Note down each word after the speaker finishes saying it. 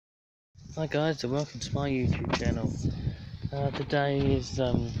Hi guys, and welcome to my YouTube channel. Today is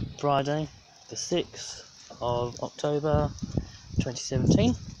Friday the 6th of October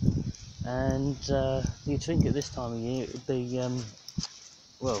 2017, and you'd think at this time of year it would be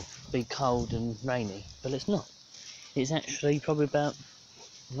be cold and rainy, but it's not. It's actually probably about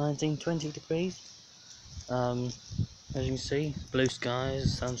 19-20 degrees. As you can see, blue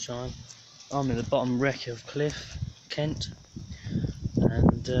skies, sunshine. I'm in the bottom wreck of Cliffe, Kent,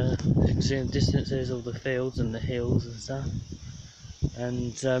 and as you can see in the distance there's all the fields and the hills and stuff.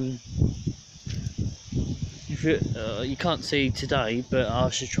 And if you can't see today, but I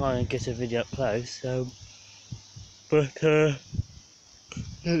should try and get a video up close.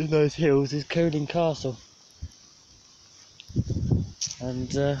 In those hills is Cooling Castle,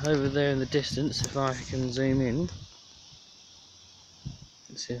 and over there in the distance, if I can zoom in,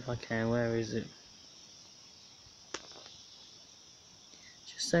 let's see if I can. Where is it?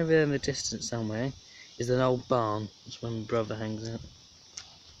 Just over there in the distance somewhere is an old barn. That's where my brother hangs out.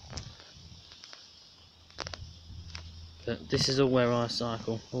 But this is all where I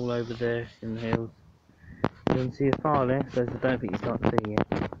cycle, all over there in the hills. You can see a far left, so I don't think you start seeing it.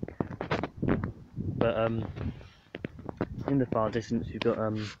 But in the far distance you've got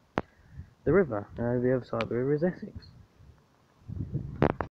the river. The other side of the river is Essex.